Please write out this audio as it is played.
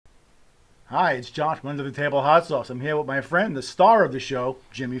Hi, it's John from Under the Table Hot Sauce. I'm here with my friend, the star of the show,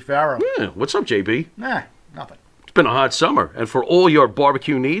 Jimmy Farrow. Yeah, what's up, JB? Nah, nothing. It's been a hot summer, and for all your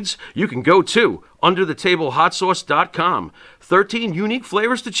barbecue needs, you can go to underthetablehotsauce.com. 13 unique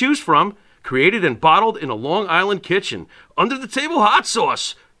flavors to choose from, created and bottled in a Long Island kitchen.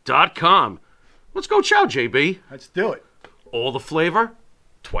 Underthetablehotsauce.com. Let's go chow, JB. Let's do it. All the flavor,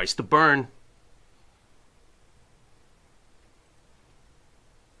 twice the burn.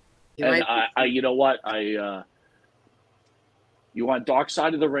 And you know what? You went Dark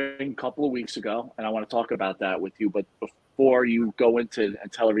Side of the Ring a couple of weeks ago, and I want to talk about that with you. But before you go into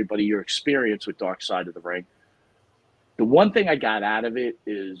and tell everybody your experience with Dark Side of the Ring, the one thing I got out of it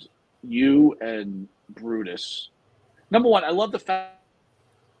is you and Brutus. Number one, I love the fact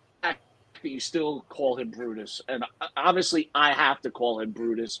that you still call him Brutus, and obviously I have to call him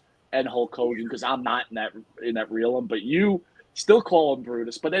Brutus and Hulk Hogan because I'm not in that realm, but you still call him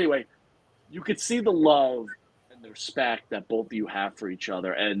Brutus. But anyway, you could see the love and the respect that both of you have for each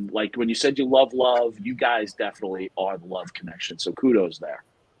other. And like when you said you love, you guys definitely are the love connection. So kudos there.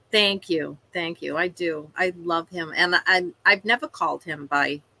 Thank you. Thank you. I do. I love him. And I've never called him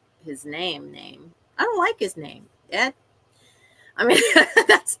by his name. I don't like his name. Ed. I mean,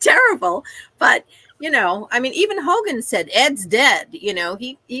 that's terrible. But, you know, I mean, even Hogan said Ed's dead. You know,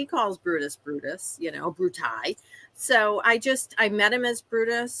 he calls Brutus, you know, Brutai. So I met him as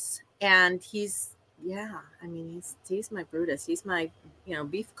Brutus, and he's my Brutus. He's my, you know,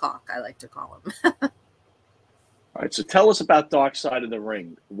 Beefcake, I like to call him. All right. So tell us about Dark Side of the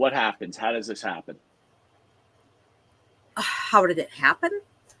Ring. What happens? How does this happen? How did it happen?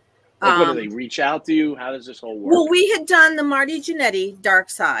 Like, what, do they reach out to you? How does this whole work? Well, we had done the Marty Jannetty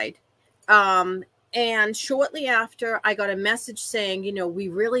Dark Side. And shortly after, I got a message saying, you know, we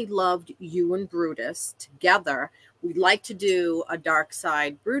really loved you and Brutus together. We'd like to do a Dark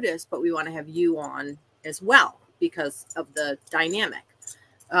Side Brutus, but we want to have you on as well because of the dynamic.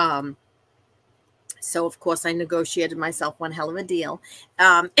 So, of course, I negotiated myself one hell of a deal.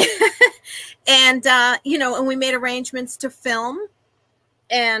 And we made arrangements to film.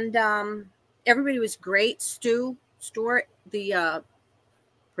 And everybody was great. Stuart, the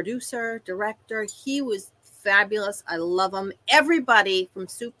producer, director, he was fabulous. I love him. Everybody from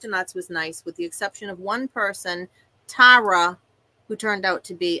soup to nuts was nice, with the exception of one person, Tara, who turned out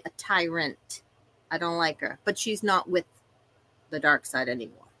to be a tyrant. I don't like her, but she's not with the Dark Side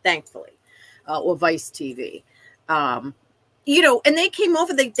anymore, thankfully, or Vice TV. And they came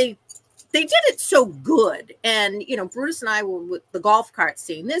over. They did it so good. And, you know, Brutus and I were with the golf cart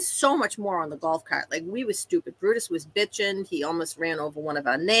scene. There's so much more on the golf cart. Like, we were stupid. Brutus was bitching. He almost ran over one of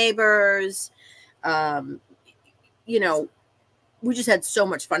our neighbors. We just had so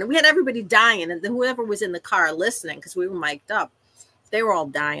much fun. And we had everybody dying. And then whoever was in the car listening, because we were mic'd up, they were all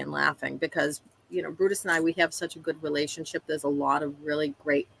dying laughing because, you know, Brutus and I, we have such a good relationship. There's a lot of really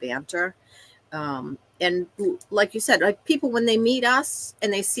great banter. And like you said, like, people, when they meet us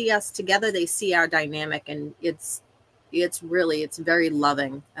and they see us together, they see our dynamic, and it's very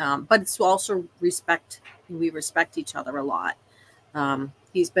loving. But it's also respect. We respect each other a lot.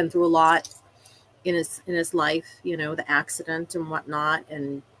 He's been through a lot in his life, you know, the accident and whatnot,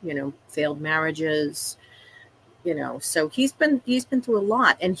 and, you know, failed marriages, you know, so he's been through a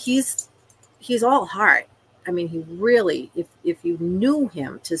lot, and he's all heart. I mean, he really, if you knew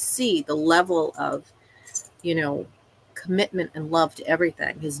him, to see the level of, you know, commitment and love to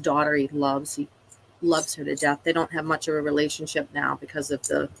everything. His daughter, he loves her to death. They don't have much of a relationship now because of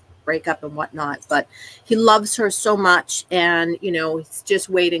the breakup and whatnot, but he loves her so much. And, you know, he's just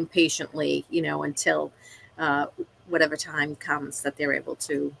waiting patiently, you know, until whatever time comes that they're able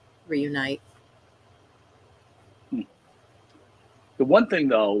to reunite. The one thing,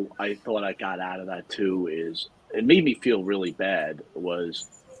 though, I thought I got out of that, too, is it made me feel really bad, was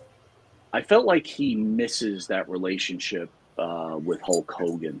I felt like he misses that relationship with Hulk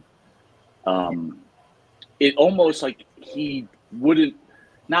Hogan. It almost like he wouldn't,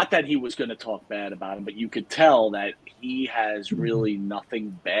 not that he was going to talk bad about him, but you could tell that he has really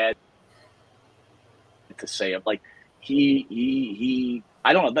nothing bad to say. Like,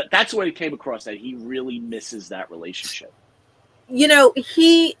 I don't know, that's the way it came across, that he really misses that relationship. You know,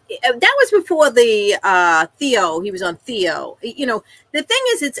 that was before the Theo. He was on Theo. You know, the thing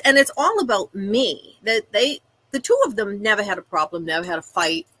is, it's all about me. That the two of them never had a problem, never had a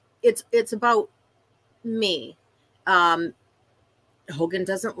fight. It's about me. Hogan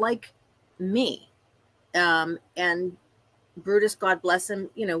doesn't like me, and Brutus, God bless him,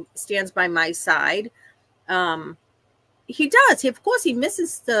 you know, stands by my side. He does. Of course, he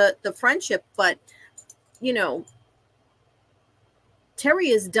misses the friendship, but, you know,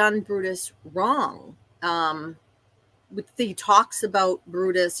 Terry has done Brutus wrong. He talks about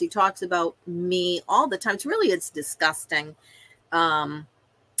Brutus. He talks about me all the time. It's disgusting. I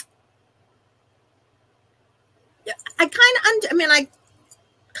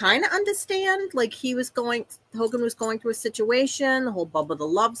kind of understand. Like Hogan was going through a situation, the whole Bubba the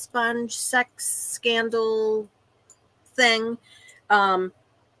Love Sponge sex scandal thing. And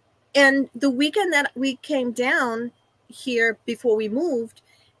the weekend that we came down here before we moved,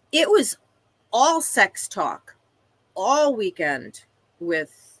 it was all sex talk all weekend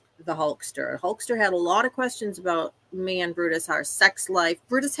with the Hulkster. Hulkster had a lot of questions about me and Brutus, our sex life.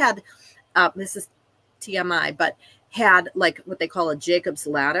 Brutus had, this is TMI, but had like what they call a Jacob's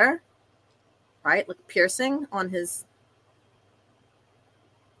ladder, right? Like piercing on his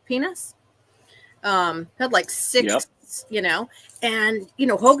penis. Had like 6, Yep. And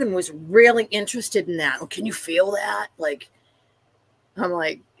Hogan was really interested in that. Can you feel that? Like, I'm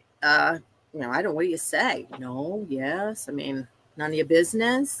like, I don't, what do you say? No, yes. I mean, none of your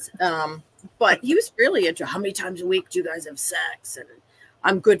business. But he was really into how many times a week do you guys have sex? And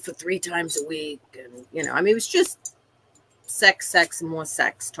I'm good for 3 times a week. And, it was just sex, and more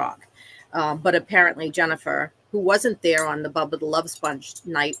sex talk. But apparently Jennifer, who wasn't there on the Bubba the Love Sponge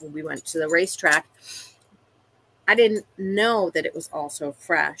night when we went to the racetrack, I didn't know that it was also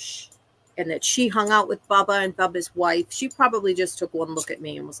fresh and that she hung out with Bubba and Bubba's wife. She probably just took one look at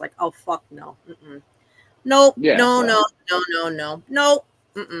me and was like, oh, fuck no. Mm-mm. Nope. Yeah, no.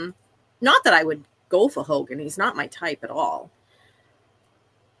 Mm-mm. Not that I would go for Hogan. He's not my type at all.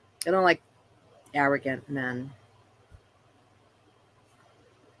 I don't like arrogant men.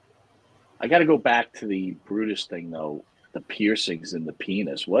 I got to go back to the Brutus thing, though. The piercings in the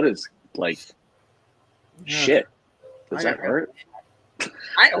penis. What is, like, shit? Does that hurt?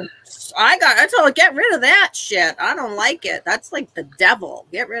 I told her, get rid of that shit. I don't like it. That's like the devil.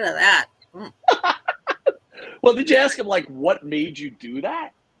 Get rid of that. Well, did you ask him, like, what made you do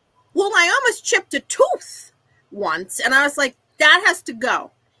that? Well, I almost chipped a tooth once, and I was like, that has to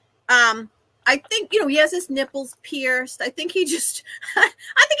go. I think, he has his nipples pierced. I think he just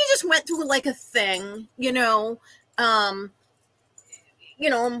went through like a thing,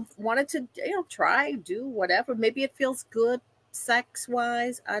 wanted to, try, do whatever. Maybe it feels good sex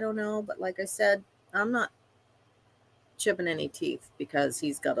wise. I don't know. But like I said, I'm not chipping any teeth because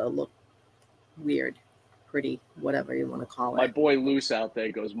he's got to look weird, pretty, whatever you want to call it. My boy Luce out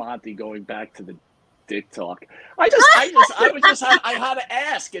there goes, Monty, going back to the dick talk. I had to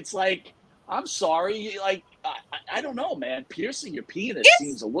ask. It's like, I'm sorry. Like, I don't know, man. Piercing your penis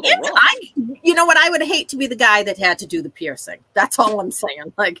seems a little rough. You know what? I would hate to be the guy that had to do the piercing. That's all I'm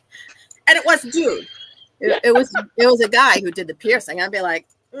saying. Like, and it was dude. It was a guy who did the piercing. I'd be like,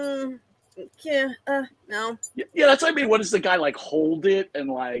 no. Yeah, that's what I mean. What does the guy like hold it and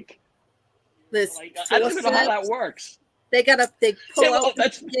like? This I don't even know how that works. They pull out the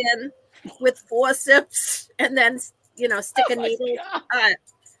skin with forceps and then stick a needle.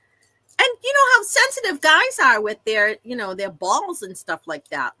 And you know how sensitive guys are with their balls and stuff like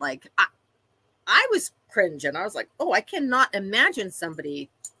that. Like I was cringing. I was like, oh, I cannot imagine somebody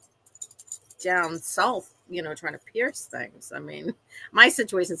down south, trying to pierce things. I mean, my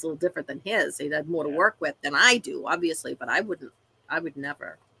situation is a little different than his. He had more to work with than I do, obviously, but I would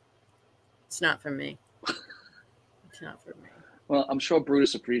never. It's not for me. It's not for me. Well, I'm sure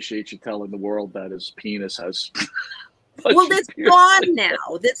Brutus appreciates you telling the world that his penis has. Well, it's gone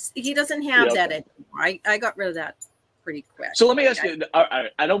now. He doesn't have that anymore. I got rid of that pretty quick. So let me ask you.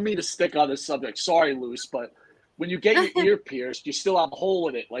 I don't mean to stick on this subject. Sorry, Luce, but when you get your ear pierced, you still have a hole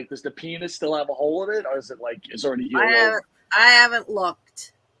in it. Like, does the penis still have a hole in it, or is it like is already healed over? I haven't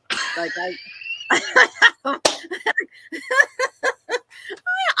looked. Like I'll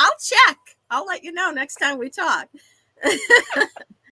check. I'll let you know next time we talk.